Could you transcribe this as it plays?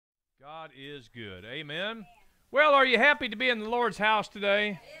God is good. Amen. Well, are you happy to be in the Lord's house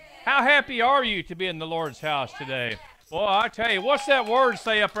today? How happy are you to be in the Lord's house today? Well, I tell you, what's that word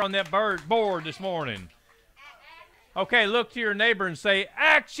say up on that board this morning? Okay, look to your neighbor and say,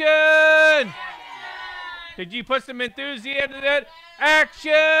 action! Did you put some enthusiasm in that?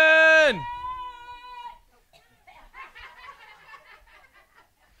 Action!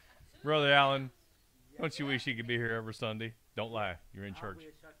 Brother Allen, don't you wish you could be here every Sunday? Don't lie. You're in church. I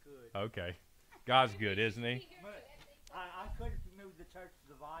wish I could. Okay. God's good, isn't he? I could if you moved the church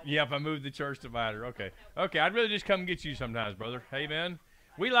divider. Yeah, if I move the church divider. Okay. Okay, I'd really just come get you sometimes, brother. Amen.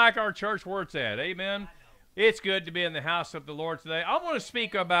 We like our church where it's at. Amen. It's good to be in the house of the Lord today. I want to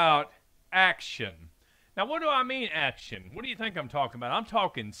speak about action. Now, what do I mean action? What do you think I'm talking about? I'm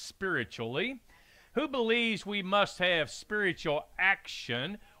talking spiritually. Who believes we must have spiritual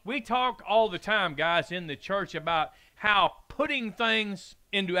action? We talk all the time, guys, in the church about how putting things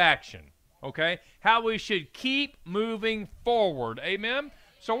into action, okay? How we should keep moving forward, amen?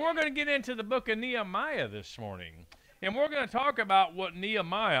 So we're going to get into the book of Nehemiah this morning, and we're going to talk about what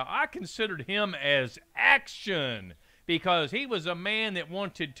Nehemiah, I considered him as action because he was a man that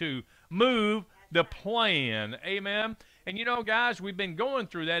wanted to move the plan, amen? And you know, guys, we've been going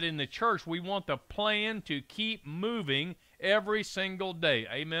through that in the church. We want the plan to keep moving every single day,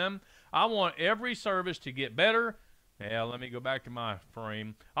 amen? I want every service to get better. Yeah, let me go back to my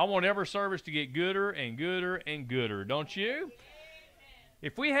frame. I want every service to get gooder and gooder and gooder, don't you?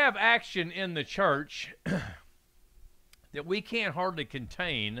 If we have action in the church that we can't hardly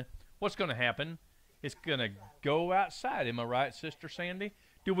contain, what's going to happen? It's going to go outside. Am I right, Sister Sandy?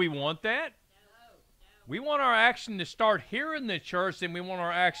 Do we want that? We want our action to start here in the church, and we want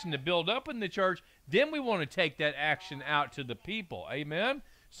our action to build up in the church. Then we want to take that action out to the people. Amen?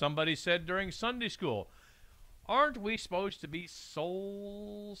 Somebody said during Sunday school, aren't we supposed to be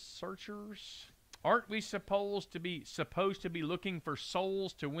soul searchers? Aren't we supposed to be looking for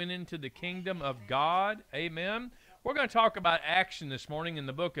souls to win into the kingdom of God? Amen? We're going to talk about action this morning in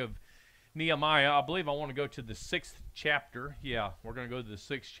the book of Nehemiah. I believe I want to go to the 6th chapter. Yeah, we're going to go to the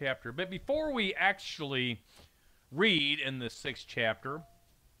 6th chapter. But before we actually read in the 6th chapter,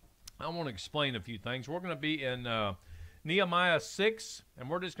 I want to explain a few things. We're going to be in Nehemiah 6, and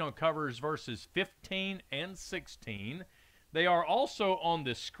we're just going to cover verses 15 and 16. They are also on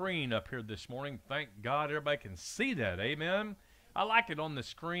the screen up here this morning. Thank God everybody can see that. Amen? I like it on the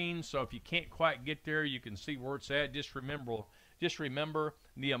screen, so if you can't quite get there, you can see where it's at. Just remember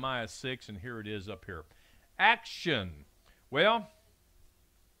Nehemiah 6, and here it is up here. Action. Well,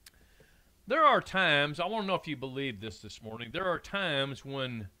 there are times, I want to know if you believe this morning, there are times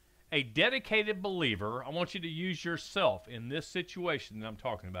when a dedicated believer, I want you to use yourself in this situation that I'm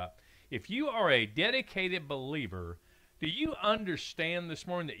talking about. If you are a dedicated believer, do you understand this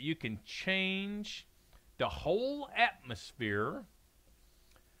morning that you can change the whole atmosphere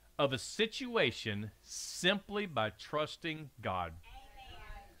of a situation simply by trusting God?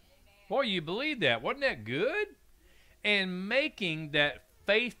 Boy, you believe that. Wasn't that good? And making that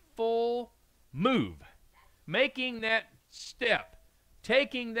faithful move, making that step,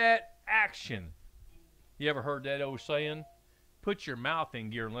 taking that action. You ever heard that old saying? Put your mouth in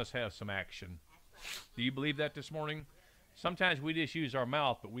gear and let's have some action. Do you believe that this morning? Sometimes we just use our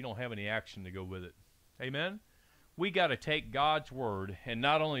mouth, but we don't have any action to go with it. Amen? We got to take God's word and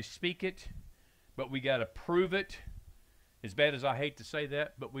not only speak it, but we got to prove it. As bad as I hate to say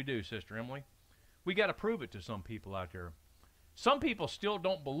that, but we do, Sister Emily. We got to prove it to some people out there. Some people still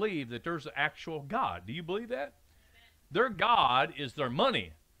don't believe that there's an actual God. Do you believe that? Their God is their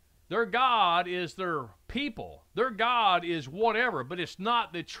money. Their God is their people. Their God is whatever, but it's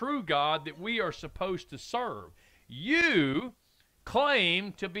not the true God that we are supposed to serve. You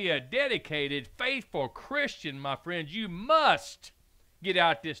claim to be a dedicated, faithful Christian, my friends. You must get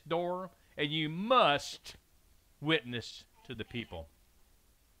out this door, and you must witness to the people.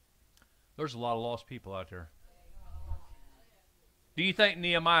 There's a lot of lost people out there. Do you think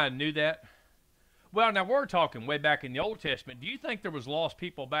Nehemiah knew that? Well, now we're talking way back in the Old Testament. Do you think there was lost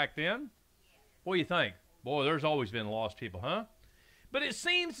people back then? What do you think? Boy, there's always been lost people, huh? But it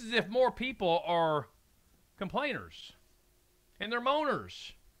seems as if more people are complainers, and they're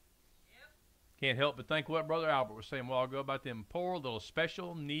moaners. Can't help but think what Brother Albert was saying a while ago about them poor little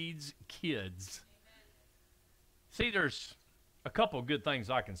special needs kids. See, there's a couple of good things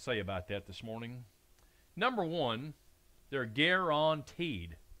I can say about that this morning. Number one, they're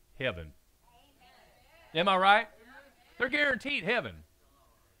guaranteed heaven. Am I right? They're guaranteed heaven.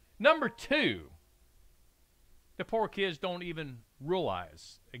 Number two, the poor kids don't even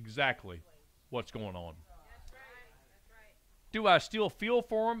realize exactly what's going on. Do I still feel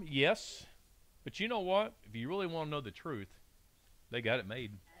for them? Yes. But you know what? If you really want to know the truth, they got it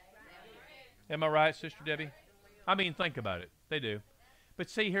made. Am I right, Sister Debbie? I mean, think about it. They do. But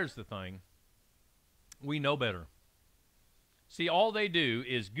see, here's the thing. We know better. See, all they do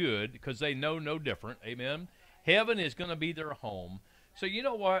is good because they know no different. Amen? Heaven is going to be their home. So you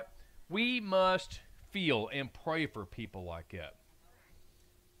know what? We must feel and pray for people like that.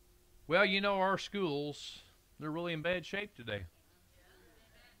 Well, you know, our schools, they're really in bad shape today.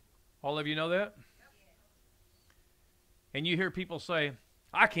 All of you know that? And you hear people say,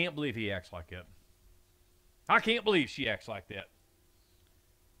 I can't believe he acts like that. I can't believe she acts like that.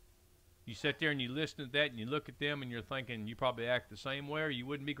 You sit there and you listen to that and you look at them and you're thinking you probably act the same way or you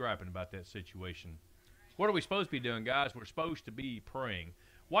wouldn't be griping about that situation. What are we supposed to be doing, guys? We're supposed to be praying.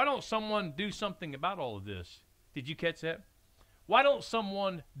 Why don't someone do something about all of this? Did you catch that? Why don't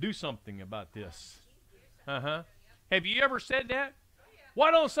someone do something about this? Have you ever said that?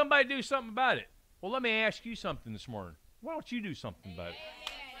 Why don't somebody do something about it? Well, let me ask you something this morning. Why don't you do something about it?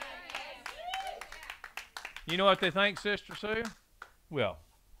 You know what they think, Sister Sue? Well,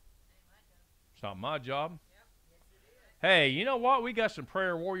 it's not my job. Hey, you know what? We got some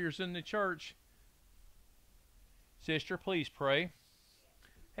prayer warriors in the church. Sister, please pray.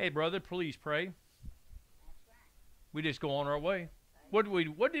 Hey, brother, please pray. We just go on our way. What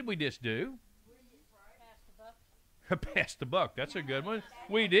did we just do? Pass the buck. That's a good one.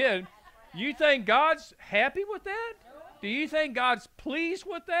 We did. You think God's happy with that? Do you think God's pleased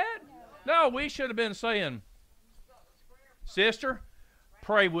with that? No, we should have been saying, Sister,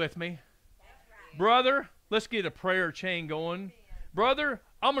 pray with me. Brother, let's get a prayer chain going. Brother,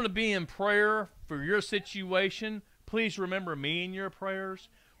 I'm going to be in prayer for your situation. Please remember me in your prayers.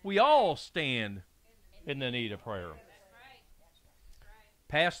 We all stand in the need of prayer.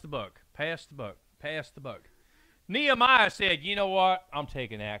 Pass the buck. Pass the buck. Pass the buck. Nehemiah said, you know what? I'm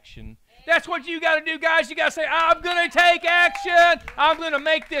taking action. That's what you got to do, guys. You got to say, I'm going to take action. I'm going to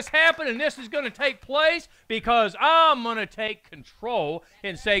make this happen, and this is going to take place because I'm going to take control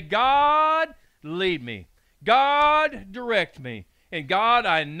and say, God, lead me. God, direct me. And God,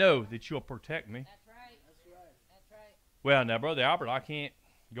 I know that you'll protect me. That's right. That's right. That's right. Well, now, Brother Albert, I can't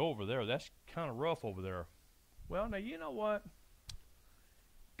go over there. That's kind of rough over there. Well, now, you know what?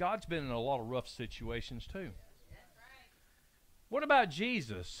 God's been in a lot of rough situations, too. What about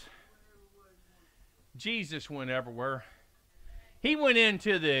Jesus? Jesus went everywhere. He went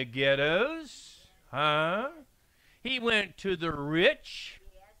into the ghettos. He went to the rich.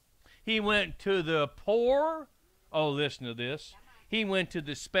 He went to the poor. Oh, listen to this. He went to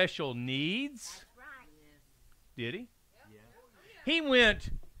the special needs. Did he? He went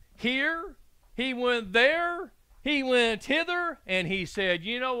here. He went there. He went hither, and he said,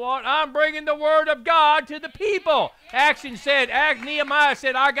 you know what? I'm bringing the word of God to the people. Nehemiah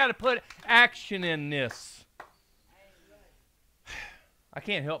said, I got to put action in this. I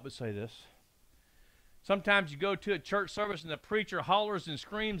can't help but say this. Sometimes you go to a church service and the preacher hollers and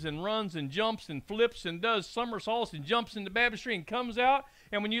screams and runs and jumps and flips and does somersaults and jumps in the baptistry and comes out,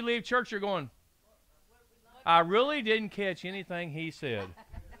 and when you leave church, you're going, I really didn't catch anything he said.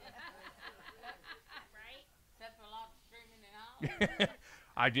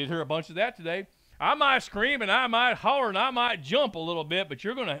 I did hear a bunch of that today. I might scream and I might holler and I might jump a little bit, but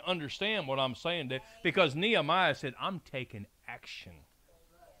you're going to understand what I'm saying today because Nehemiah said, I'm taking action.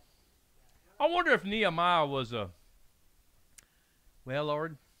 I wonder if Nehemiah was well,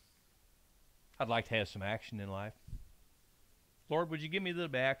 Lord, I'd like to have some action in life. Lord, would you give me a little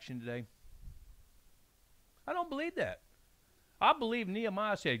bit of action today? I don't believe that. I believe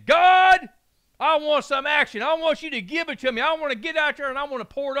Nehemiah said, God, I want some action. I want you to give it to me. I want to get out there and I want to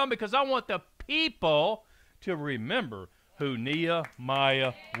pour it on because I want the people to remember who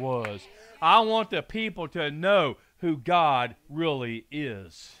Nehemiah was. I want the people to know who God really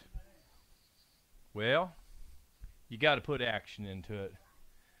is. Well, you got to put action into it.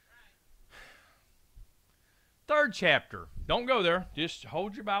 Third chapter. Don't go there. Just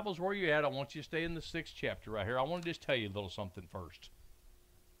hold your Bibles where you're at. I want you to stay in the 6th chapter right here. I want to just tell you a little something first.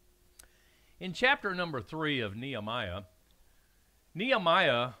 In chapter number 3 of Nehemiah,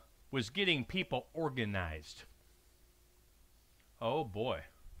 Nehemiah was getting people organized. Oh, boy.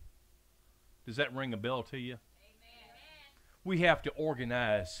 Does that ring a bell to you? Amen. We have to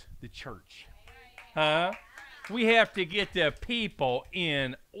organize the church. We have to get the people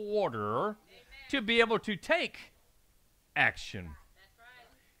in order to be able to take action.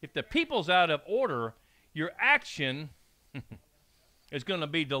 If the people's out of order, your action is going to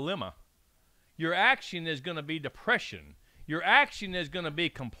be dilemma. Your action is going to be depression. Your action is going to be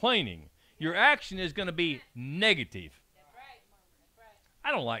complaining. Your action is going to be negative.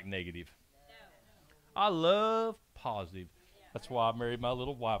 I don't like negative. I love positive. That's why I married my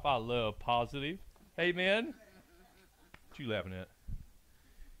little wife. I love positive. Amen. What you laughing at?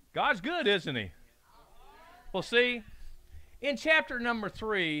 God's good, isn't he? Well, see, in chapter number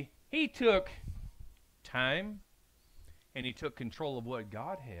 3, he took time and he took control of what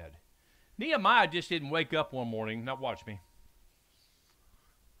God had. Nehemiah just didn't wake up one morning. Now watch me.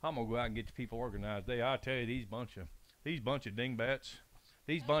 I'm gonna go out and get the people organized. I tell you, these bunch of dingbats,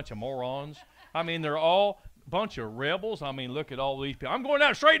 these bunch of morons. I mean, they're all a bunch of rebels. I mean, look at all these people. I'm going out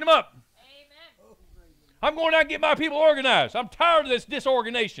and straighten them up. Amen. I'm going out and get my people organized. I'm tired of this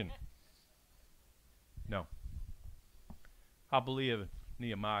disorganization. No. I believe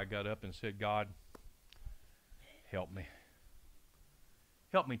Nehemiah got up and said, God, help me.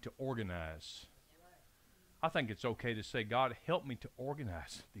 Help me to organize. I think it's okay to say, God, help me to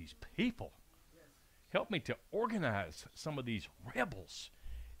organize these people. Help me to organize some of these rebels.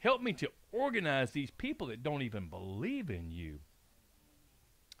 Help me to organize these people that don't even believe in you.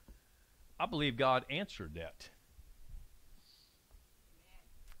 I believe God answered that.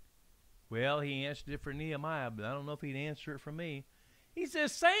 Well, he answered it for Nehemiah, but I don't know if he'd answer it for me. He's the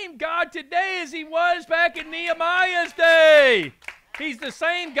same God today as he was back in Nehemiah's day. He's the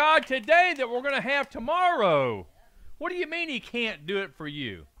same God today that we're going to have tomorrow. What do you mean he can't do it for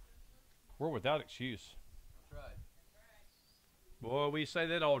you? We're without excuse. That's right. Boy, we say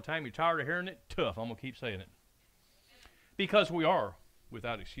that all the time. You're tired of hearing it? Tough. I'm going to keep saying it. Because we are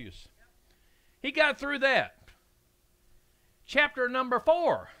without excuse. He got through that. Chapter number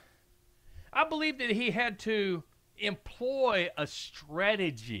 4. I believe that he had to employ a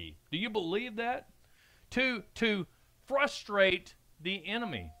strategy. Do you believe that? To frustrate the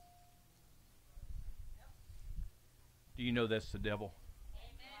enemy. Do you know that's the devil?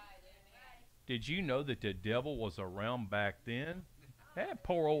 Did you know that the devil was around back then? That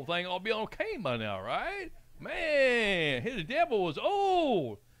poor old thing ought to be okay by now, right? Man, the devil was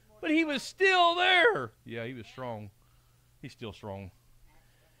old, but he was still there. Yeah, he was strong. He's still strong.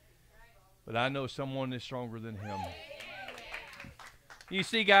 But I know someone that's stronger than him. You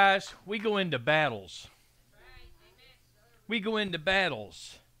see, guys, we go into battles. We go into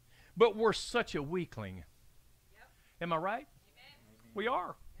battles, but we're such a weakling. Am I right? We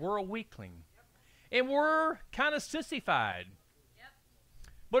are. We're a weakling. And we're kind of sissified.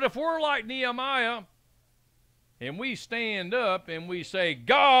 But if we're like Nehemiah, and we stand up and we say,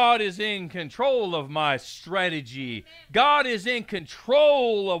 God is in control of my strategy. God is in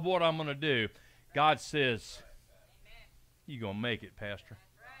control of what I'm going to do. God says, you're going to make it, Pastor.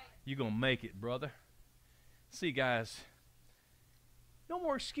 You're going to make it, brother. See, guys, no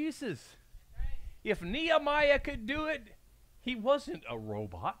more excuses. If Nehemiah could do it, he wasn't a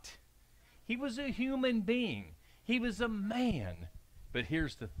robot. He was a human being. He was a man. But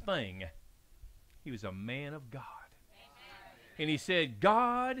here's the thing. He was a man of God. And he said,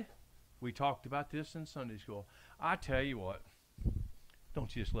 God, we talked about this in Sunday school. I tell you what,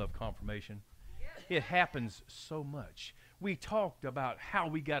 don't you just love confirmation? It happens so much. We talked about how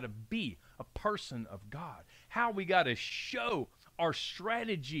we got to be a person of God, how we got to show our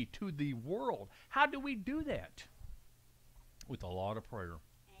strategy to the world. How do we do that? With a lot of prayer.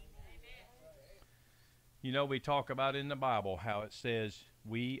 You know, we talk about in the Bible how it says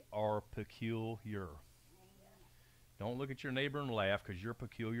we are peculiar. Don't look at your neighbor and laugh, because you're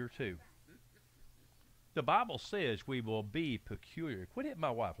peculiar too. The Bible says we will be peculiar. Quit hitting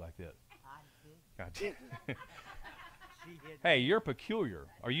my wife like that. I did. Hey, you're peculiar.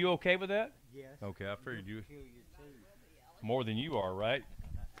 Are you okay with that? Yes. Okay, I figured you. Peculiar too. More than you are, right?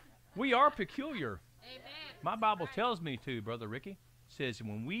 We are peculiar. Amen. My Bible tells me to, Brother Ricky. It says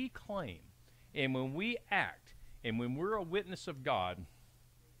when we claim and when we act and when we're a witness of God,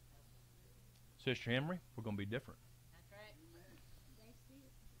 Sister Henry, we're going to be different. That's right.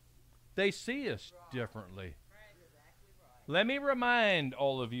 They see us differently. Let me remind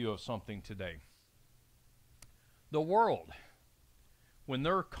all of you of something today. The world, when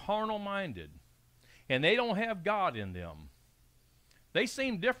they're carnal-minded and they don't have God in them, they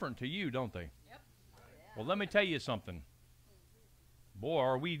seem different to you, don't they? Yep. Well, let me tell you something. Boy,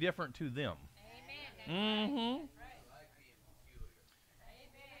 are we different to them. Amen. Mm-hmm.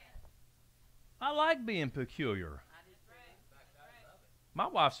 I like being peculiar. My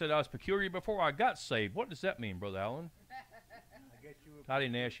wife said I was peculiar before I got saved. What does that mean, Brother Allen? I guess you were I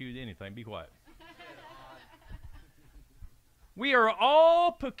didn't ask you anything. Be quiet. We are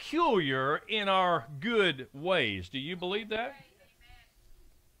all peculiar in our good ways. Do you believe that?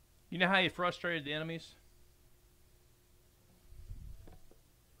 You know how he frustrated the enemies?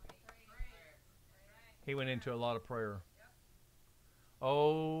 He went into a lot of prayer.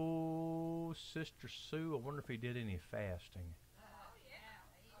 Oh, Sister Sue, I wonder if he did any fasting.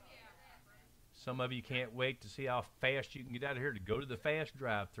 Some of you can't wait to see how fast you can get out of here to go to the fast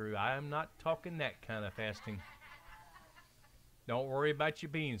drive-thru. I am not talking that kind of fasting. Don't worry about your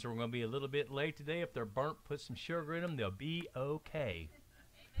beans. We're going to be a little bit late today. If they're burnt, put some sugar in them. They'll be okay.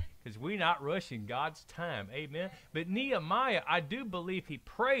 Because we're not rushing God's time. Amen. But Nehemiah, I do believe he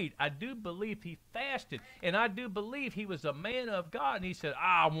prayed. I do believe he fasted. And I do believe he was a man of God. And he said,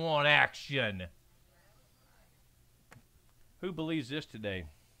 I want action. Who believes this today?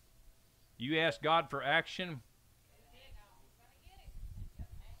 You ask God for action,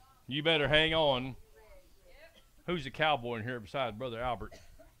 you better hang on. Who's the cowboy in here besides Brother Albert?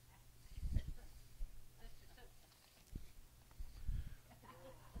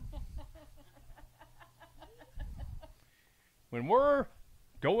 When we're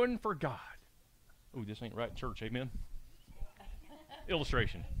going for God. Oh, this ain't right in church, amen?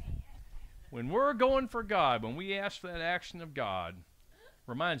 Illustration. When we're going for God, when we ask for that action of God,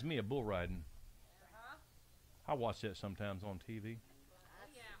 reminds me of bull riding. I watch that sometimes on TV.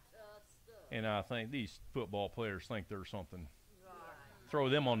 And I think these football players think they're something. Throw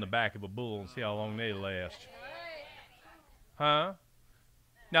them on the back of a bull and see how long they last. Huh?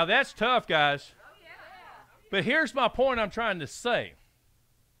 Now that's tough, guys. But here's my point I'm trying to say.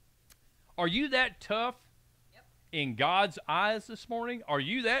 Are you that tough in God's eyes this morning? Are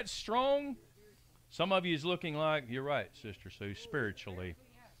you that strong? Some of you is looking like, you're right, Sister Sue, spiritually.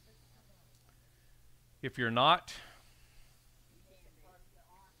 If you're not,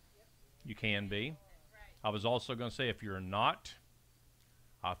 you can be. I was also going to say, if you're not,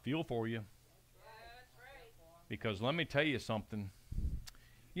 I feel for you. Because let me tell you something.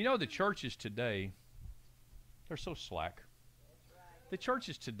 You know, the churches today, they're so slack. The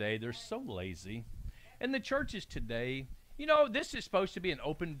churches today, they're so lazy. And the churches today, you know, this is supposed to be an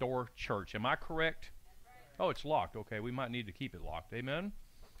open door church. Am I correct? Oh, it's locked. Okay, we might need to keep it locked. Amen?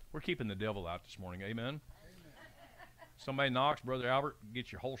 We're keeping the devil out this morning. Amen? Somebody knocks, Brother Albert,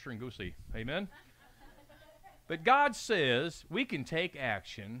 get your holster and go see. Amen? But God says we can take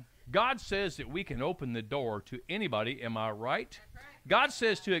action. God says that we can open the door to anybody. Am I right? God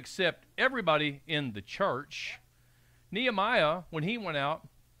says to accept everybody in the church. Nehemiah, when he went out,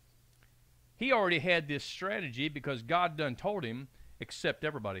 he already had this strategy because God done told him, accept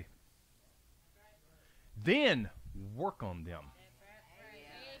everybody. Then work on them.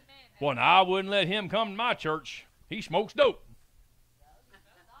 Well, I wouldn't let him come to my church. He smokes dope.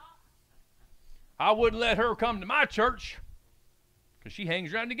 I wouldn't let her come to my church because she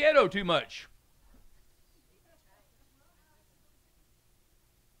hangs around the ghetto too much.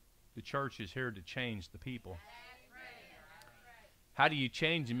 The church is here to change the people. How do you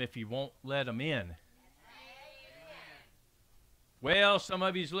change them if you won't let them in? Well, some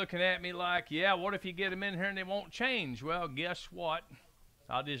of you's looking at me like, yeah, what if you get them in here and they won't change? Well, guess what?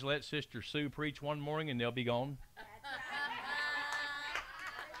 I'll just let Sister Sue preach one morning and they'll be gone.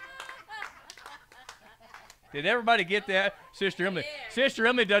 Did everybody get that? Sister Emily. Yeah. Sister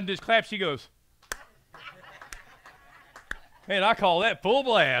Emily doesn't just clap, she goes. Man, I call that full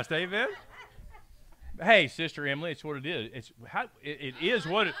blast, amen? Hey, Sister Emily, it's what it is. It is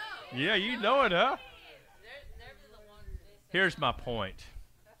what it, yeah, you know it, huh? Here's my point.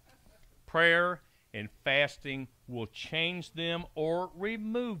 Prayer and fasting will change them or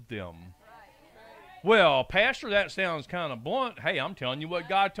remove them. Well, Pastor, that sounds kind of blunt. Hey, I'm telling you what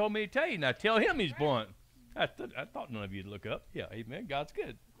God told me to tell you. Now tell him he's blunt. I thought none of you'd look up. Yeah, amen. God's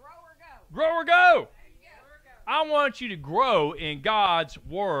good. Grow or go. Grow or go. I want you to grow in God's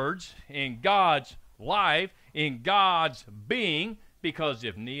words, in God's life, in God's being, because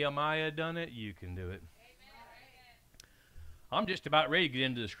if Nehemiah done it, you can do it. I'm just about ready to get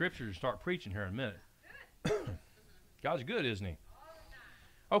into the scriptures and start preaching here in a minute. God's good, isn't he?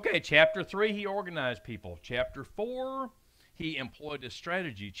 Okay, chapter 3, he organized people. Chapter 4, he employed a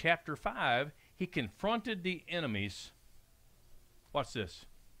strategy. Chapter 5, he confronted the enemies. Watch this.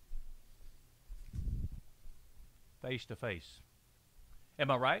 Face to face.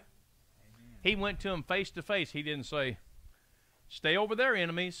 Am I right? Amen. He went to them face to face. He didn't say, stay over there,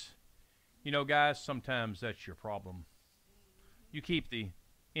 enemies. You know, guys, sometimes that's your problem. You keep the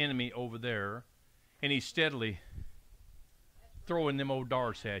enemy over there, and he's steadily throwing them old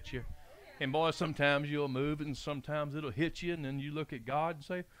darts at you. And boy, sometimes you'll move, and sometimes it'll hit you, and then you look at God and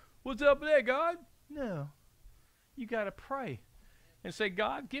say, what's up with that, God? No. You got to pray and say,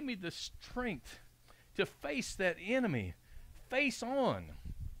 God, give me the strength to face that enemy. Face on.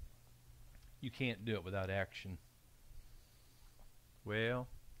 You can't do it without action. Well,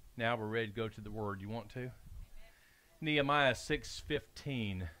 now we're ready to go to the Word. You want to? Nehemiah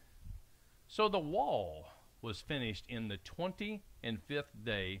 6:15. So the wall was finished in the 25th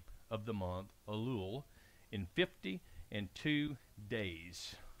day of the month, Elul, in 52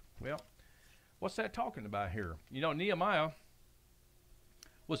 days. Well, what's that talking about here? You know, Nehemiah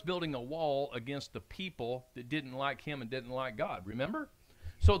was building a wall against the people that didn't like him and didn't like God. Remember?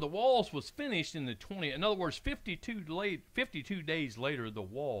 So the walls was finished in the in other words, 52 days later, the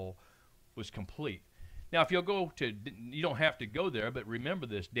wall was complete. Now, if you'll go to, you don't have to go there, but remember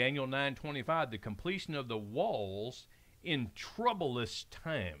this, Daniel 9:25, the completion of the walls in troublous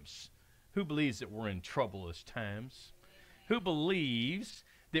times. Who believes that we're in troublous times? Who believes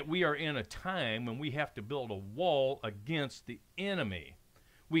that we are in a time when we have to build a wall against the enemy?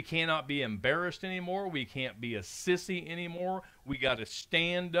 We cannot be embarrassed anymore. We can't be a sissy anymore. We got to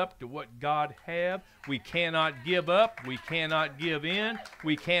stand up to what God have. We cannot give up. We cannot give in.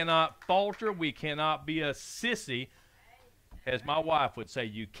 We cannot falter. We cannot be a sissy. As my wife would say,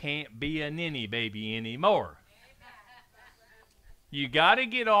 you can't be a ninny baby anymore. You got to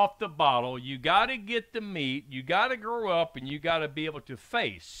get off the bottle. You got to get the meat. You got to grow up, and you got to be able to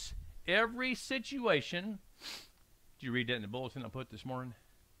face every situation. Did you read that in the bulletin I put this morning?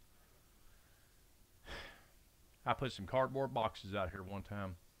 I put some cardboard boxes out here one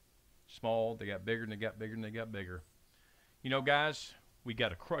time. Small, they got bigger, and they got bigger, and they got bigger. You know, guys, we got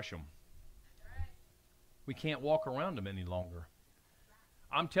to crush them. We can't walk around them any longer.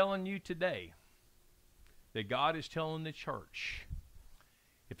 I'm telling you today that God is telling the church,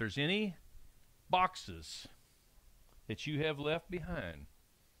 if there's any boxes that you have left behind,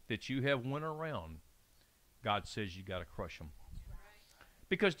 that you have went around, God says you got to crush them.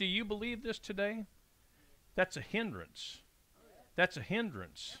 Because do you believe this today? That's a hindrance. That's a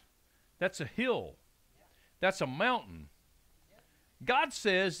hindrance. That's a hill. That's a mountain. God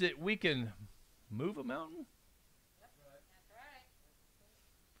says that we can move a mountain.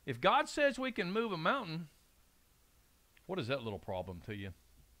 If God says we can move a mountain, what is that little problem to you?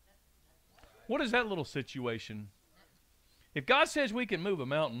 What is that little situation? If God says we can move a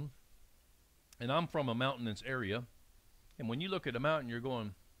mountain, and I'm from a mountainous area, and when you look at a mountain, you're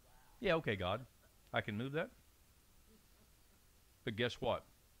going, yeah, okay, God, I can move that. But guess what?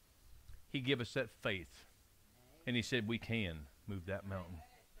 He gave us that faith. And he said we can move that mountain.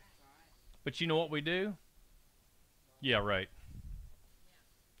 But you know what we do? Yeah, right.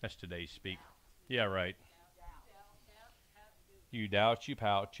 That's today's speak. Yeah, right. You doubt, you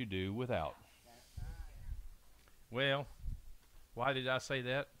pout, you do without. Well, why did I say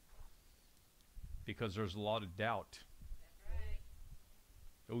that? Because there's a lot of doubt.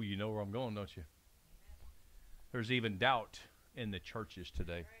 Oh, you know where I'm going, don't you? There's even doubt in the churches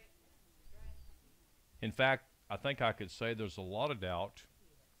today. In fact, I think I could say there's a lot of doubt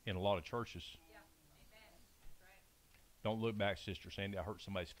in a lot of churches. Don't look back, Sister Sandy. I hurt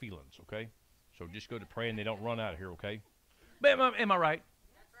somebody's feelings, okay? So just go to pray and they don't run out of here, okay? But am I right?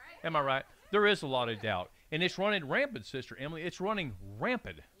 Am I right? There is a lot of doubt. And it's running rampant, Sister Emily. It's running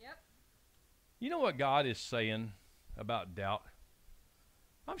rampant. Yep. You know what God is saying about doubt?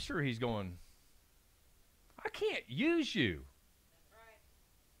 I'm sure he's going, I can't use you. That's right.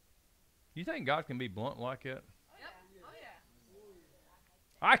 You think God can be blunt like that? Yep. Oh,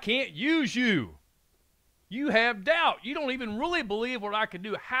 yeah. I can't use you. You have doubt. You don't even really believe what I can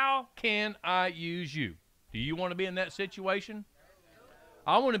do. How can I use you? Do you want to be in that situation?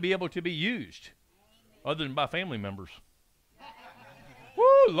 I want to be able to be used, other than by family members. Woo,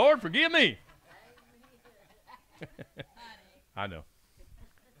 Lord, forgive me. I know.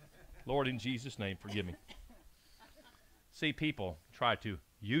 Lord, in Jesus' name, forgive me. See, people try to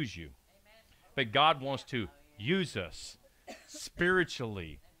use you. But God wants to use us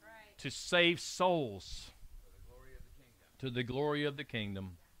spiritually to save souls to the glory of the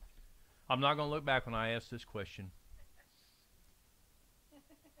kingdom. I'm not going to look back when I ask this question.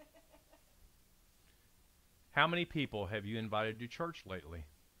 How many people have you invited to church lately?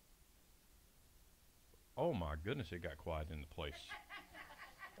 Oh, my goodness, it got quiet in the place.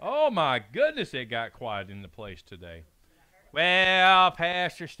 Oh, my goodness, it got quiet in the place today. Well,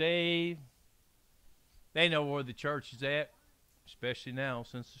 Pastor Steve, they know where the church is at, especially now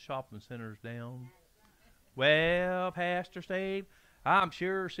since the shopping center's down. Well, Pastor Steve, I'm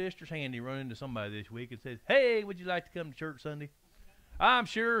sure Sister Sandy run into somebody this week and said, hey, would you like to come to church Sunday? I'm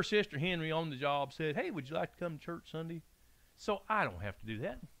sure Sister Henry on the job said, hey, would you like to come to church Sunday? So I don't have to do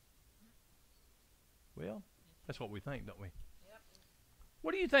that. Well, that's what we think, don't we? Yep.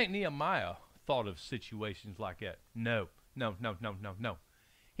 What do you think Nehemiah thought of situations like that? No.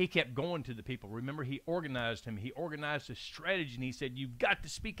 He kept going to the people. Remember, he organized him. He organized a strategy, and he said, you've got to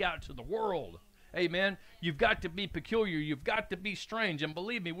speak out to the world. Amen. You've got to be peculiar. You've got to be strange. And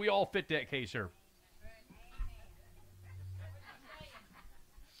believe me, we all fit that case here.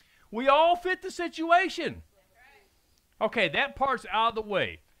 We all fit the situation. Okay, that part's out of the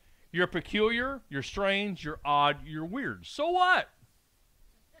way. You're peculiar, you're strange, you're odd, you're weird. So what?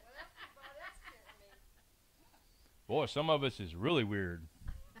 Boy, some of us is really weird.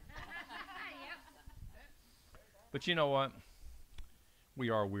 But you know what? We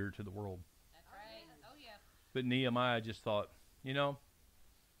are weird to the world. That's right. Oh, yeah. But Nehemiah just thought, oh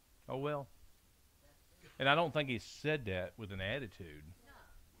well. And I don't think he said that with an attitude.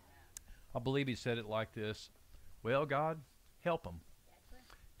 I believe he said it like this. Well, God, help them.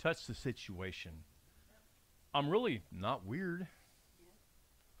 Touch the situation. I'm really not weird.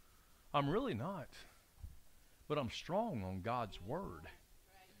 I'm really not. But I'm strong on God's word.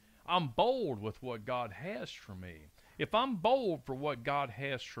 I'm bold with what God has for me. If I'm bold for what God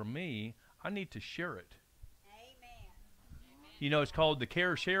has for me, I need to share it. Amen. It's called the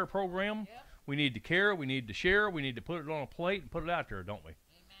Care Share program. Yep. We need to care, we need to share, we need to put it on a plate and put it out there, don't we? Amen.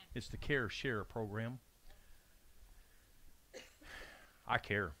 It's the Care Share program. I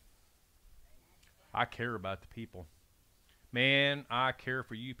care. I care about the people. Man, I care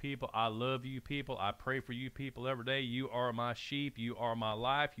for you people. I love you people. I pray for you people every day. You are my sheep. You are my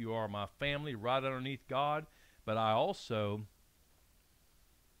life. You are my family right underneath God. But I also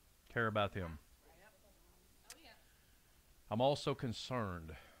care about them. Oh, yeah. I'm also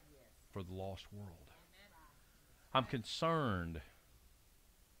concerned for the lost world. I'm concerned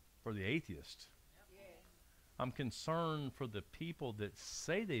for the atheist. I'm concerned for the people that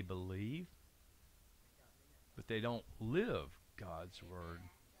say they believe, but they don't live God's word.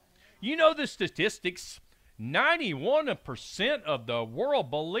 You know the statistics. 91% of the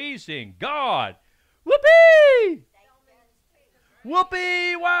world believes in God. Whoopee!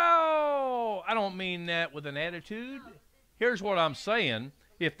 Whoopee! Wow! I don't mean that with an attitude. Here's what I'm saying.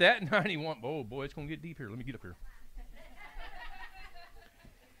 If that 91... Oh, boy, it's going to get deep here. Let me get up here.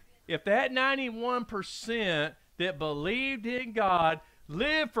 If that 91% that believed in God,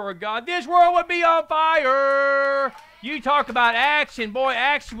 lived for God, this world would be on fire. You talk about action. Boy,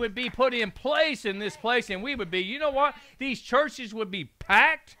 action would be put in place in this place, and we would be, you know what? These churches would be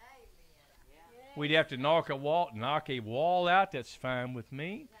packed. We'd have to knock a wall out. That's fine with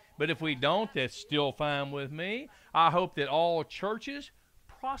me. But if we don't, that's still fine with me. I hope that all churches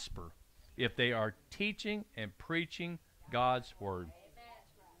prosper if they are teaching and preaching God's word.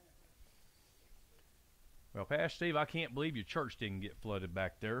 Well, Pastor Steve, I can't believe your church didn't get flooded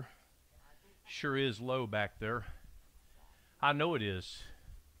back there. Sure is low back there. I know it is.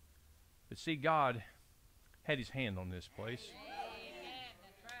 But see, God had his hand on this place. Amen.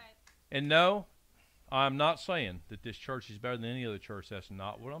 That's right. And no, I'm not saying that this church is better than any other church. That's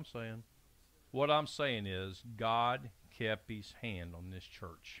not what I'm saying. What I'm saying is God kept his hand on this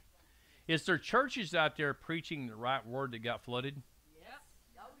church. Is there churches out there preaching the right word that got flooded?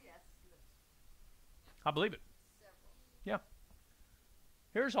 I believe it. Yeah.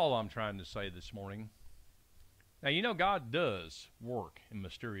 Here's all I'm trying to say this morning. Now, God does work in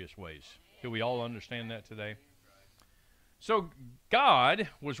mysterious ways. Do we all understand that today? So God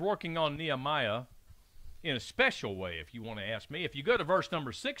was working on Nehemiah in a special way, if you want to ask me. If you go to verse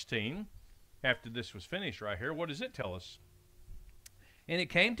number 16, after this was finished right here, what does it tell us? And it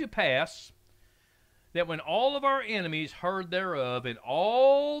came to pass that when all of our enemies heard thereof, and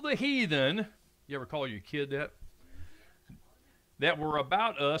all the heathen... You ever call your kid that? That were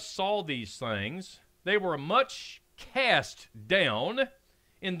about us saw these things. They were much cast down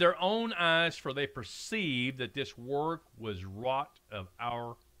in their own eyes, for they perceived that this work was wrought of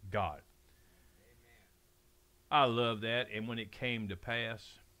our God. I love that. And when it came to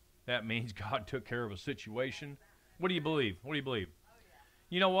pass, that means God took care of a situation. What do you believe? What do you believe?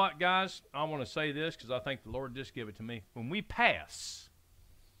 You know what, guys? I want to say this because I think the Lord just gave it to me. When we pass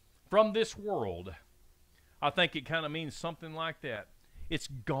from this world, I think it kind of means something like that. It's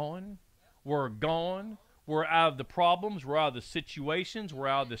gone. We're gone. We're out of the problems. We're out of the situations. We're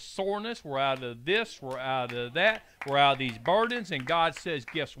out of the soreness. We're out of this. We're out of that. We're out of these burdens. And God says,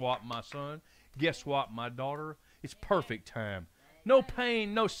 guess what, my son? Guess what, my daughter? It's perfect time. No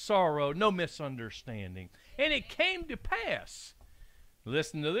pain, no sorrow, no misunderstanding. And it came to pass.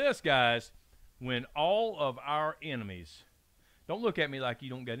 Listen to this, guys. When all of our enemies... Don't look at me like you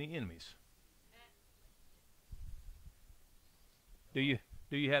don't got any enemies. Do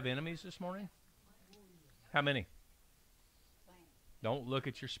you have enemies this morning? How many? Don't look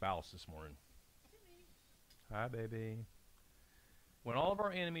at your spouse this morning. Hi, baby. When all of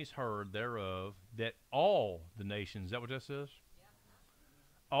our enemies heard thereof, that all the nations, is that what that says?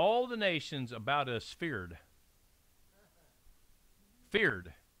 all the nations about us feared.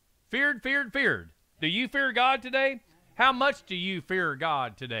 Feared. Feared, feared, feared. Do you fear God today? How much do you fear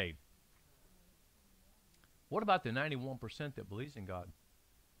God today? What about the 91% that believes in God?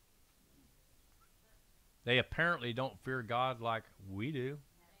 They apparently don't fear God like we do.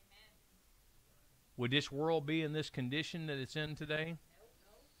 Would this world be in this condition that it's in today?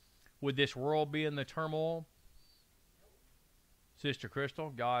 Would this world be in the turmoil? Sister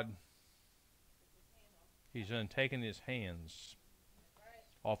Crystal, God, He's taken His hands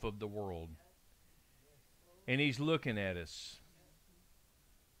off of the world. And He's looking at us.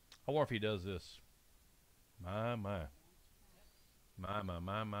 I wonder if He does this. My.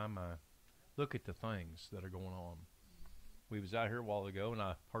 Look at the things that are going on. We was out here a while ago, and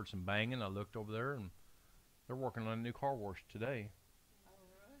I heard some banging. I looked over there, and they're working on a new car wash today.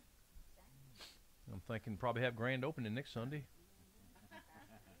 I'm thinking probably have grand opening next Sunday.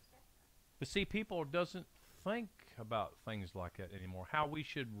 But see, people doesn't think about things like that anymore. How we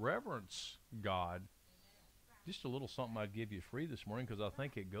should reverence God. Just a little something I'd give you free this morning because I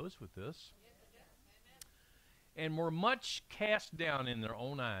think it goes with this. And we're much cast down in their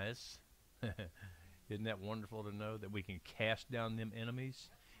own eyes. Isn't that wonderful to know that we can cast down them enemies?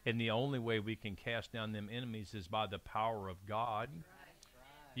 And the only way we can cast down them enemies is by the power of God.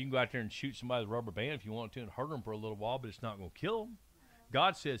 You can go out there and shoot somebody with a rubber band if you want to and hurt them for a little while, but it's not going to kill them.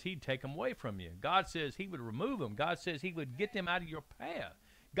 God says He'd take them away from you. God says He would remove them. God says He would get them out of your path.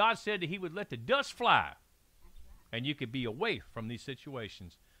 God said that He would let the dust fly, and you could be away from these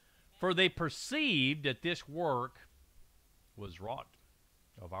situations. For they perceived that this work was wrought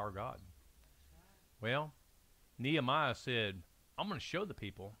of our God. Well, Nehemiah said, I'm going to show the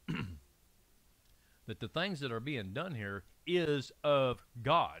people that the things that are being done here is of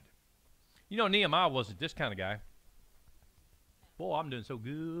God. You know, Nehemiah wasn't this kind of guy. Boy, I'm doing so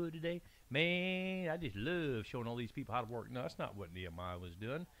good today. Man, I just love showing all these people how to work. No, that's not what Nehemiah was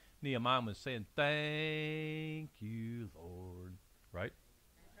doing. Nehemiah was saying, thank you, Lord. Right?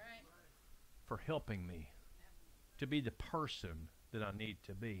 That's right. For helping me to be the person that I need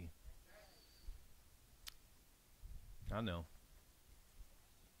to be. I know.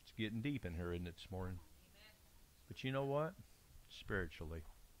 It's getting deep in here, isn't it, this morning? But you know what? Spiritually.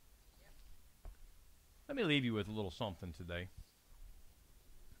 Let me leave you with a little something today.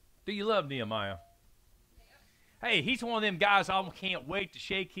 Do you love Nehemiah? Hey, he's one of them guys I can't wait to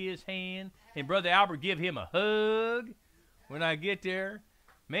shake his hand and Brother Albert give him a hug when I get there.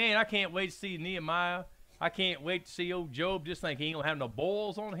 Man, I can't wait to see Nehemiah. I can't wait to see old Job. Just think he ain't going to have no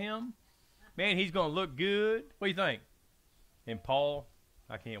boils on him. Man, he's going to look good. What do you think? And Paul,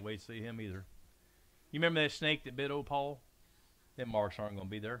 I can't wait to see him either. You remember that snake that bit old Paul? Them marks aren't going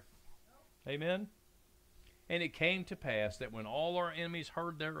to be there. Amen? And it came to pass that when all our enemies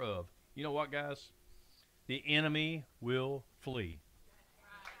heard thereof, you know what, guys? The enemy will flee.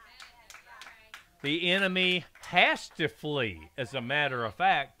 The enemy has to flee, as a matter of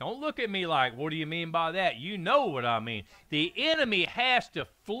fact. Don't look at me like, what do you mean by that? You know what I mean. The enemy has to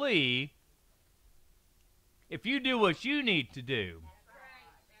flee if you do what you need to do.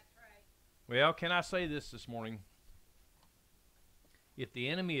 Well, can I say this morning? If the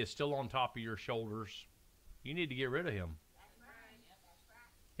enemy is still on top of your shoulders, you need to get rid of him.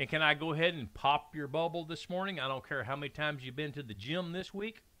 And can I go ahead and pop your bubble this morning? I don't care how many times you've been to the gym this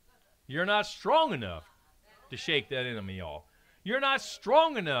week. You're not strong enough to shake that enemy off. You're not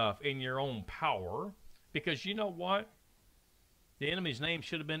strong enough in your own power because you know what? The enemy's name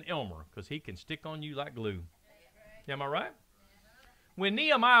should have been Elmer because he can stick on you like glue. Am I right? When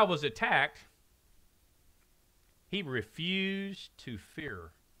Nehemiah was attacked, he refused to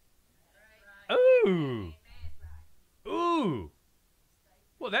fear. Ooh. Ooh.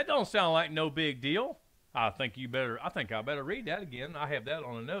 Well, that don't sound like no big deal. I think I better read that again. I have that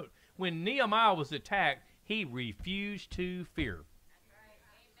on a note. When Nehemiah was attacked, he refused to fear.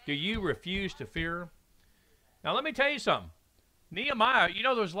 Do you refuse to fear? Now, let me tell you something. Nehemiah, you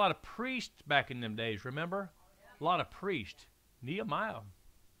know there was a lot of priests back in them days, remember? A lot of priests. Nehemiah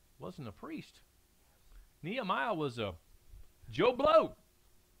wasn't a priest. Nehemiah was a Joe Blow.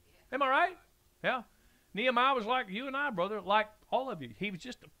 Am I right? Yeah. Nehemiah was like you and I, brother, like all of you. He was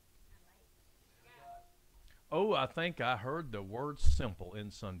just Oh, I think I heard the word simple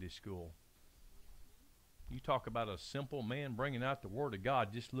in Sunday school. You talk about a simple man bringing out the Word of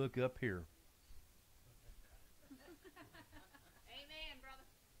God, just look up here. Amen, brother.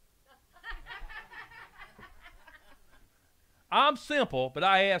 I'm simple, but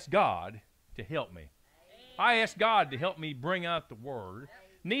I ask God to help me. I ask God to help me bring out the Word.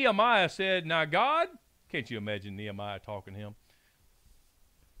 Nehemiah said, now God, can't you imagine Nehemiah talking to him?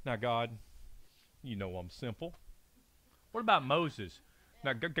 Now, God, you know I'm simple. What about Moses?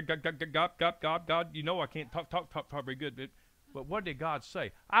 Now, God, you know I can't talk very good. But what did God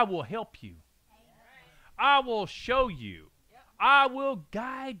say? I will help you. I will show you. I will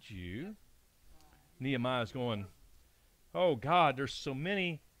guide you. Nehemiah's going, oh, God, there's so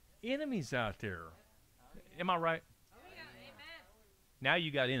many enemies out there. Am I right? Now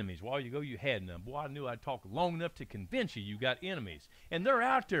you got enemies. A while ago you had none. Boy, I knew I'd talk long enough to convince you got enemies. And they're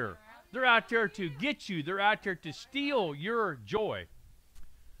out there. They're out there to get you. They're out there to steal your joy.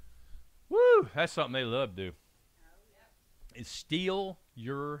 Woo! That's something they love to do. Is steal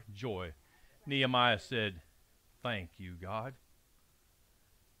your joy. Nehemiah said, thank you, God.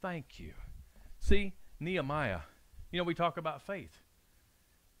 Thank you. See, Nehemiah, you know, we talk about faith.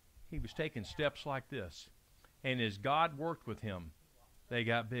 He was taking steps like this. And as God worked with him, they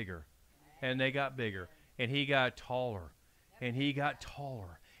got bigger. And they got bigger. And he got taller. And he got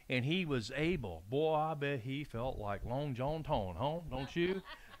taller. And he was able. Boy, I bet he felt like Long John Tone, huh? Don't you?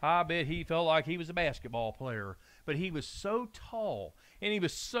 I bet he felt like he was a basketball player. But he was so tall. And he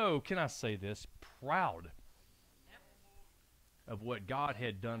was so, can I say this, proud of what God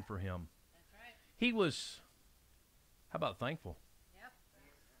had done for him. He was, how about thankful?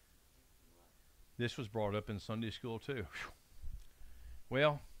 This was brought up in Sunday school too. Whew.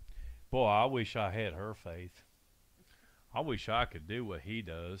 Well, boy, I wish I had her faith. I wish I could do what he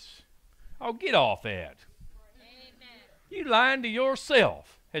does. Oh, get off that. Amen. You lying to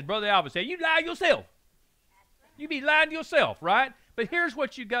yourself. As Brother Albert said, you lie yourself. You be lying to yourself, right? But here's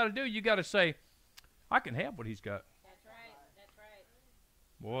what you got to do. You got to say, I can have what he's got. That's right. That's right.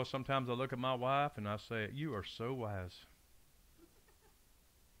 Boy, sometimes I look at my wife and I say, you are so wise.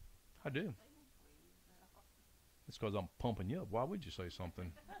 I do. It's because I'm pumping you up. Why would you say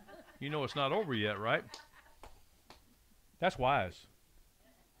something? You know it's not over yet, right? That's wise.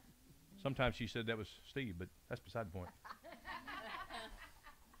 Sometimes she said that was Steve, but that's beside the point.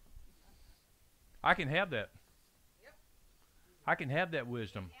 I can have that. I can have that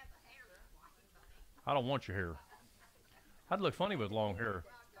wisdom. I don't want your hair. I'd look funny with long hair.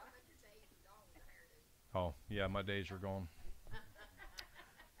 Oh, yeah, my days are gone.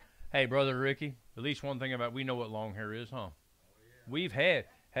 Hey, Brother Ricky, at least one thing about we know what long hair is, huh? We've had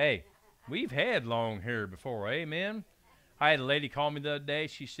long hair before, amen? I had a lady call me the other day.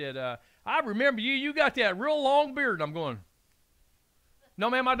 She said, I remember you. You got that real long beard. And I'm going, no,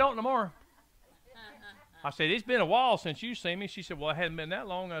 ma'am, I don't no more. I said, it's been a while since you've seen me. She said, well, it hadn't been that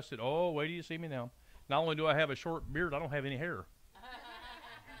long. I said, oh, wait till you see me now. Not only do I have a short beard, I don't have any hair.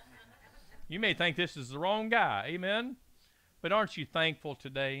 You may think this is the wrong guy, amen? But aren't you thankful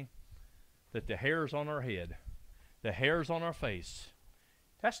today that the hairs on our head, the hairs on our face,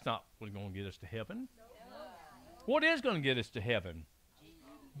 that's not what's going to get us to heaven. What is going to get us to heaven?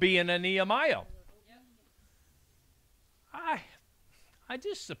 Being a Nehemiah. I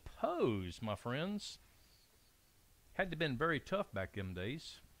just suppose, my friends, had to have been very tough back them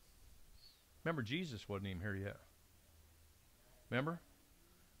days. Remember, Jesus wasn't even here yet. Remember?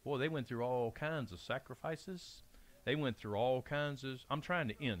 Boy, they went through all kinds of sacrifices. They went through all kinds of... I'm trying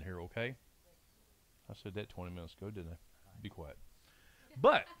to end here, okay? I said that 20 minutes ago, didn't I? Be quiet.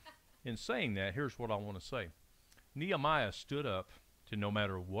 But, in saying that, here's what I want to say. Nehemiah stood up to no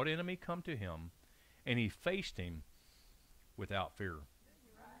matter what enemy come to him, and he faced him without fear.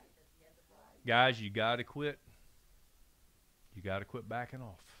 Guys, you got to quit. You got to quit backing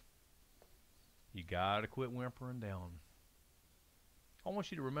off. You got to quit whimpering down. I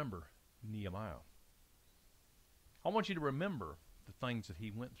want you to remember Nehemiah. I want you to remember the things that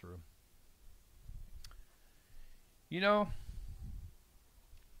he went through. You know,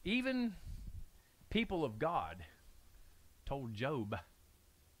 even people of God told Job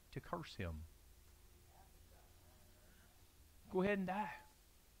to curse him. Go ahead and die.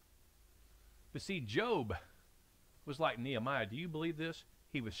 But see, Job was like Nehemiah. Do you believe this?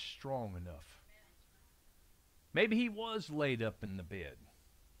 He was strong enough. Maybe he was laid up in the bed.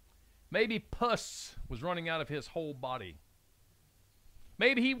 Maybe pus was running out of his whole body.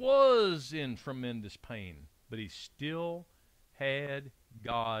 Maybe he was in tremendous pain, but he still had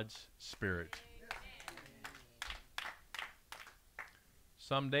God's Spirit.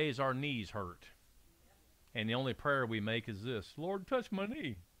 Some days our knees hurt, and the only prayer we make is this: Lord, touch my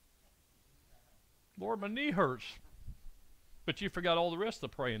knee. Lord, my knee hurts. But you forgot all the rest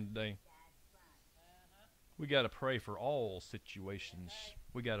of the praying today. We got to pray for all situations.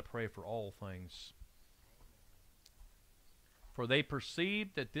 We got to pray for all things. For they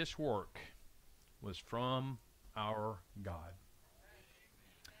perceived that this work was from our God.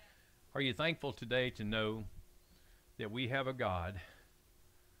 Are you thankful today to know that we have a God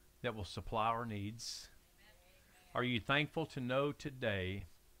that will supply our needs? Are you thankful to know today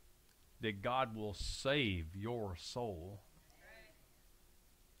that God will save your soul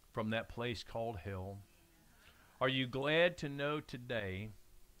from that place called hell? Are you glad to know today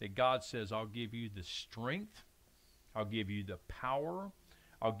that God says, I'll give you the strength, I'll give you the power,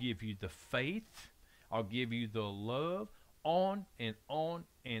 I'll give you the faith, I'll give you the love, on and on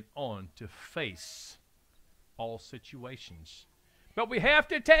and on to face all situations. But we have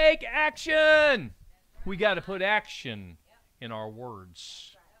to take action. We got to put action in our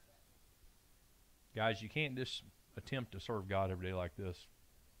words. Guys, you can't just attempt to serve God every day like this.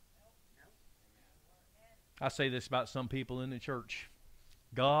 I say this about some people in the church.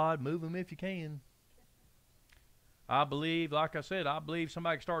 God, move them if you can. I believe, like I said, I believe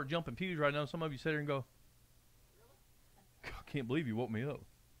somebody can start jumping pews right now. Some of you sit there and go, I can't believe you woke me up.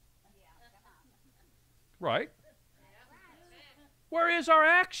 Right? Where is our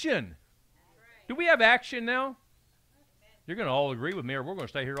action? Do we have action now? You're going to all agree with me or we're going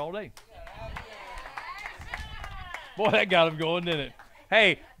to stay here all day. Boy, that got him going, didn't it?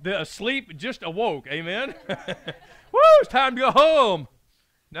 Hey, the sleep just awoke. Amen? Woo, it's time to go home.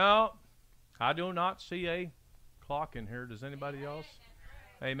 No, I do not see a clock in here. Does anybody else?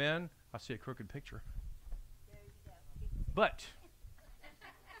 Amen? I see a crooked picture. But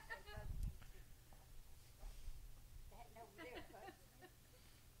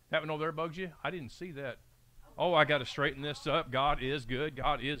that one over there bugs you? I didn't see that. Oh, I got to straighten this up. God is good.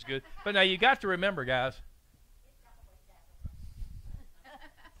 God is good. But now you got to remember, guys.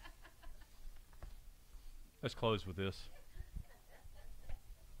 Let's close with this.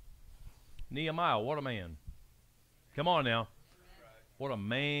 Nehemiah, what a man. Come on now. What a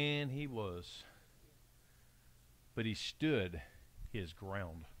man he was. But he stood his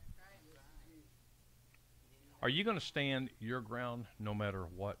ground. Are you going to stand your ground no matter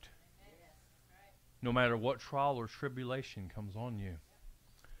what? No matter what trial or tribulation comes on you?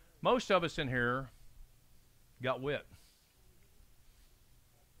 Most of us in here got wet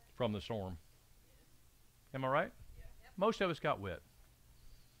from the storm. Am I right? Most of us got wet.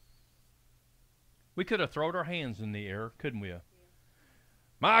 We could have thrown our hands in the air, couldn't we?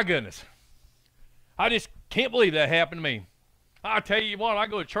 My goodness. I just can't believe that happened to me. I tell you what, I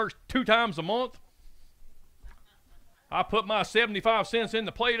go to church 2 times a month. I put my 75 cents in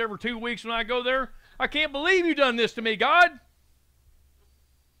the plate every 2 weeks when I go there. I can't believe you done this to me, God.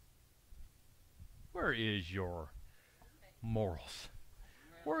 Where is your morals?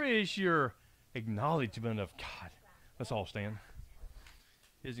 Where is your acknowledgement of God? Let's all stand.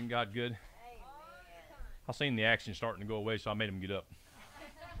 Isn't God good? I seen the action starting to go away, so I made him get up.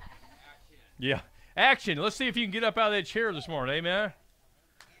 Yeah, action. Let's see if you can get up out of that chair this morning. Amen.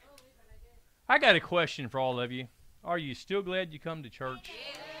 I got a question for all of you. Are you still glad you come to church?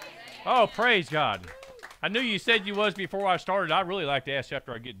 Oh, praise God. I knew you said you was before I started. I'd really like to ask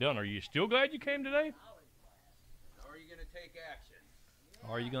after I get done. Are you still glad you came today? Are you going to take action?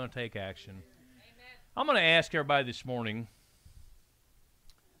 Are you going to take action? I'm going to ask everybody this morning.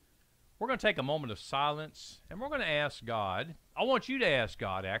 We're going to take a moment of silence, and we're going to ask God. I want you to ask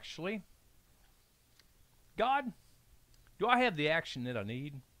God, actually. God, do I have the action that I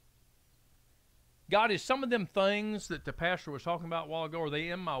need? God, is some of them things that the pastor was talking about a while ago, are they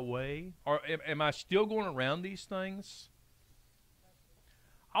in my way? Or am I still going around these things?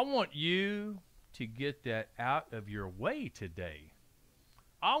 I want you to get that out of your way today.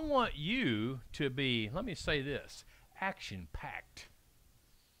 I want you to be, let me say this, action-packed.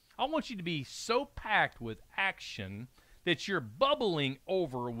 I want you to be so packed with action that you're bubbling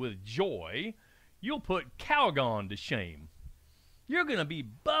over with joy. You'll put Calgon to shame. You're going to be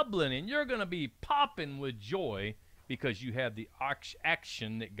bubbling and you're going to be popping with joy because you have the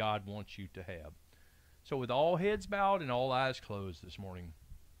action that God wants you to have. So with all heads bowed and all eyes closed this morning,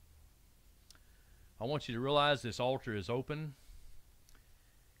 I want you to realize this altar is open.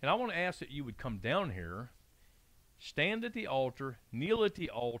 And I want to ask that you would come down here, stand at the altar, kneel at the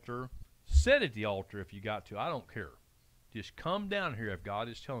altar, sit at the altar if you got to. I don't care. Just come down here if God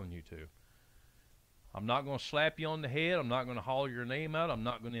is telling you to. I'm not going to slap you on the head. I'm not going to holler your name out. I'm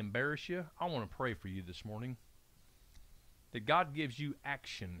not going to embarrass you. I want to pray for you this morning that God gives you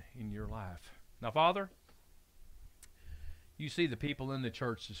action in your life. Now, Father, you see the people in the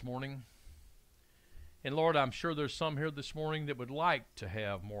church this morning. And, Lord, I'm sure there's some here this morning that would like to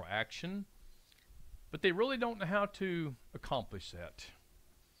have more action, but they really don't know how to accomplish that.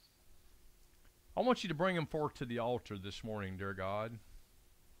 I want you to bring them forth to the altar this morning, dear God,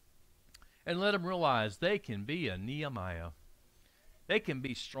 and let them realize they can be a Nehemiah. They can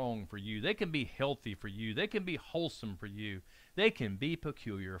be strong for you. They can be healthy for you. They can be wholesome for you. They can be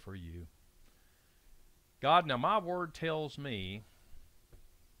peculiar for you. God, now my word tells me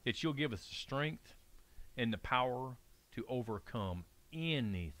that you'll give us the strength and the power to overcome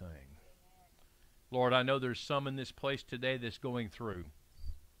anything. Lord, I know there's some in this place today that's going through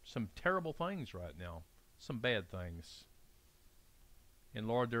some terrible things right now, some bad things. And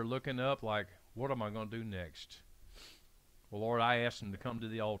Lord, they're looking up like, what am I going to do next? Well, Lord, I ask them to come to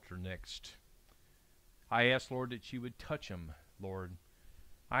the altar next. I ask, Lord, that you would touch them, Lord.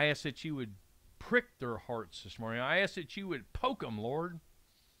 I ask that you would prick their hearts this morning. I ask that you would poke them, Lord.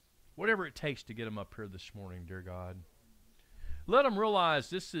 Whatever it takes to get them up here this morning, dear God. Let them realize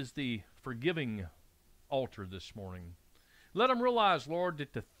this is the forgiving altar this morning. Let them realize, Lord,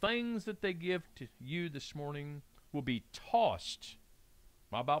 that the things that they give to you this morning will be tossed,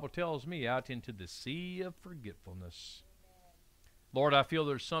 my Bible tells me, out into the sea of forgetfulness. Lord, I feel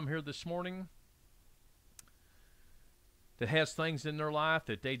there's some here this morning that has things in their life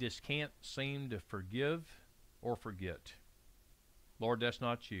that they just can't seem to forgive or forget. Lord, that's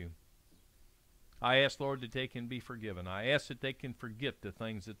not you. I ask, Lord, that they can be forgiven. I ask that they can forget the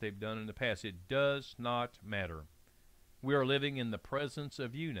things that they've done in the past. It does not matter. We are living in the presence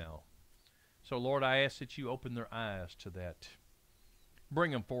of you now. So, Lord, I ask that you open their eyes to that.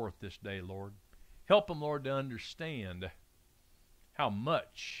 Bring them forth this day, Lord. Help them, Lord, to understand how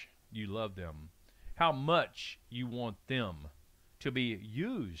much you love them, how much you want them to be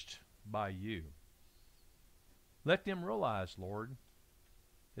used by you. Let them realize, Lord,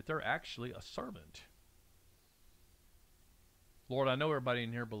 that they're actually a servant. Lord, I know everybody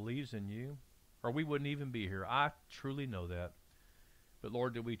in here believes in you, or we wouldn't even be here. I truly know that. But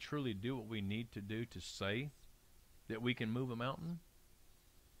Lord, do we truly do what we need to do to say that we can move a mountain?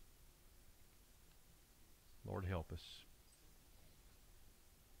 Lord, help us.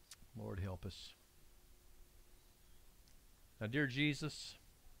 Lord, help us. Now, dear Jesus,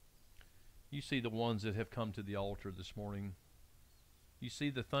 you see the ones that have come to the altar this morning. You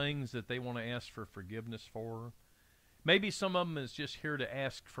see the things that they want to ask for forgiveness for. Maybe some of them is just here to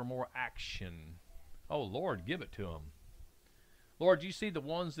ask for more action. Oh, Lord, give it to them. Lord, you see the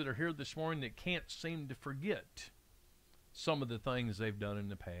ones that are here this morning that can't seem to forget some of the things they've done in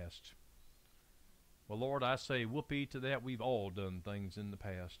the past. Well, Lord, I say whoopee to that. We've all done things in the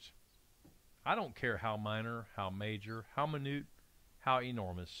past. I don't care how minor, how major, how minute, how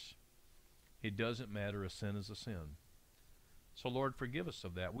enormous. It doesn't matter. A sin is a sin. So, Lord, forgive us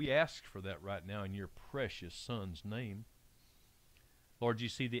of that. We ask for that right now in your precious Son's name. Lord, you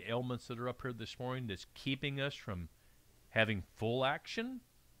see the ailments that are up here this morning that's keeping us from having full action?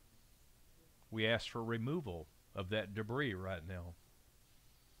 We ask for removal of that debris right now.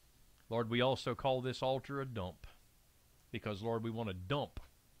 Lord, we also call this altar a dump because, Lord, we want to dump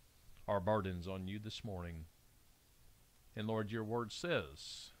our burdens on you this morning. And, Lord, your word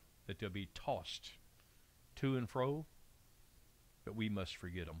says that they'll be tossed to and fro, but we must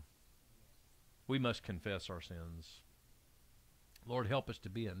forget them. We must confess our sins. Lord, help us to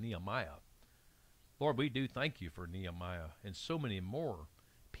be a Nehemiah. Lord, we do thank you for Nehemiah and so many more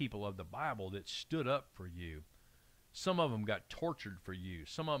people of the Bible that stood up for you. Some of them got tortured for you.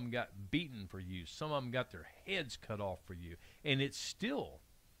 Some of them got beaten for you. Some of them got their heads cut off for you. And it still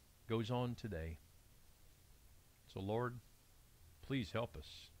goes on today. So, Lord, please help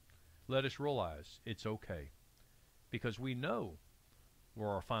us. Let us realize it's okay because we know where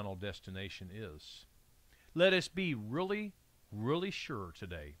our final destination is. Let us be really, really sure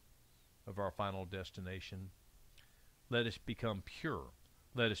today of our final destination. Let us become pure.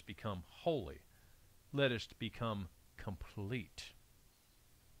 Let us become holy. Let us become complete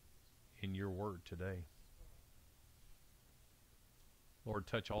in your word today. Lord,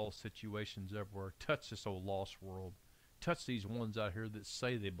 touch all situations everywhere. Touch this old lost world. Touch these ones out here that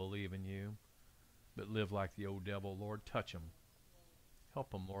say they believe in you, but live like the old devil. Lord, touch them.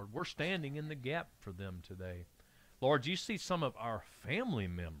 Help them, Lord. We're standing in the gap for them today. Lord, you see some of our family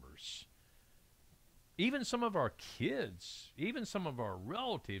members, even some of our kids, even some of our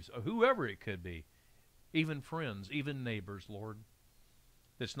relatives, whoever it could be, even friends, even neighbors, Lord,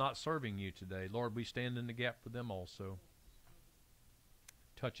 that's not serving you today. Lord, we stand in the gap for them also.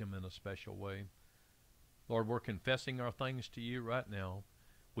 Touch them in a special way. Lord, we're confessing our things to you right now.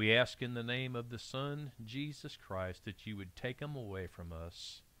 We ask in the name of the Son, Jesus Christ, that you would take them away from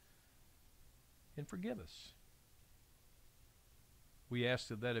us and forgive us. We ask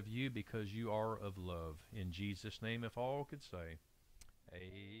that of you because you are of love. In Jesus' name, if all could say,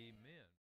 amen.